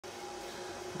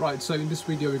Right, so in this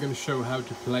video we're going to show how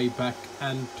to play back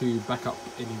and to back up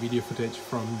any video footage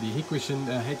from the Hikvision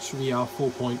HVR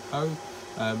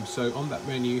 4.0. So on that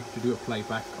menu, to do a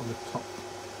playback, on the top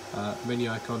menu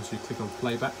icon, so you click on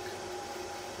playback,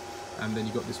 and then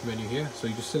you got this menu here. So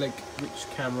you just select which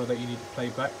camera that you need to play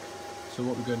back. So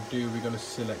what we're going to do, we're going to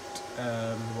select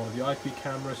one of the IP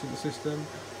cameras in the system.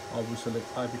 I will select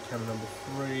IP camera number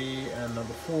 3 and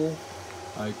number 4.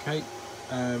 Okay.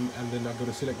 And then I've got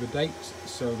to select the date.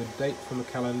 So the date from the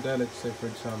calendar, let's say for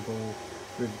example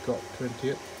we've got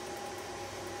 20th.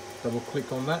 Double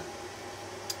click on that.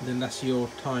 Then that's your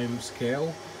time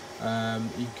scale.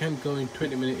 You can go in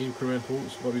 20-minute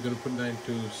incrementals, but we're going to put that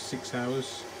into 6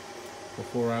 hours or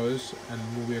 4 hours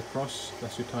and move it across.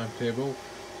 That's your timetable.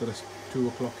 So that's 2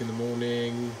 o'clock in the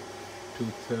morning,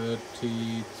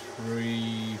 2:30,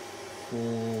 3,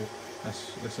 4.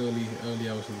 That's early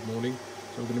hours of the morning.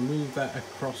 So I'm going to move that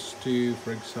across to,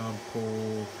 for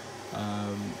example,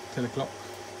 10 o'clock.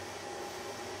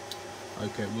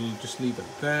 Okay, we'll just leave it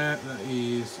there. That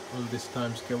is on this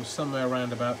time scale, somewhere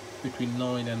around about between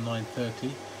 9 and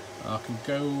 9:30. I can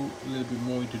go a little bit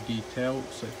more into detail.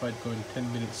 So if I go in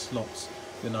 10-minute slots,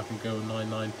 then I can go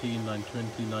 9:19,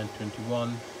 9:20,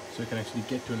 9:21. So you can actually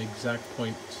get to an exact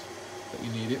point that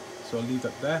you need it. So I'll leave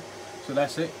that there. So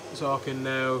that's it. So I can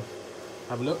now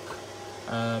have a look.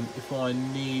 If I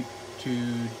need to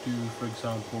do, for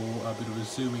example, a bit of a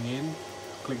zooming in,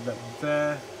 click that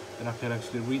there, and I can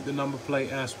actually read the number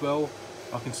plate as well.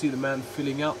 I can see the man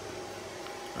filling up.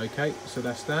 Okay, so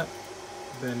that's that.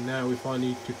 Then now if I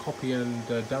need to copy and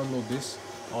download this,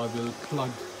 I will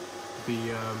plug the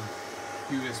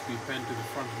USB pen to the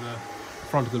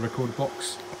front of the recorder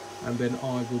box, and then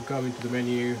I will go into the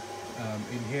menu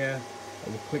in here. I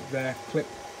will click there, clip.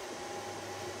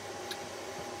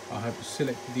 I have to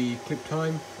select the clip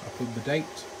time. I put the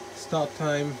date, start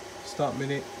time, start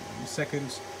minute,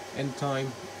 seconds, end time,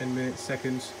 end minute,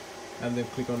 seconds, and then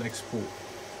click on export.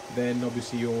 Then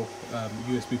obviously your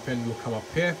USB pen will come up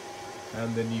here,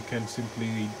 and then you can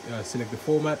simply select the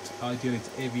format. Ideally it's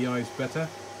AVI is better,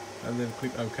 and then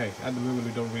click OK. At the moment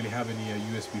we don't really have any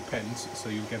USB pens, so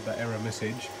you'll get that error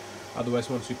message. Otherwise,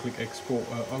 once you click export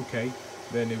OK,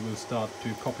 then it will start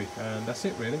to copy, and that's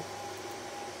it really.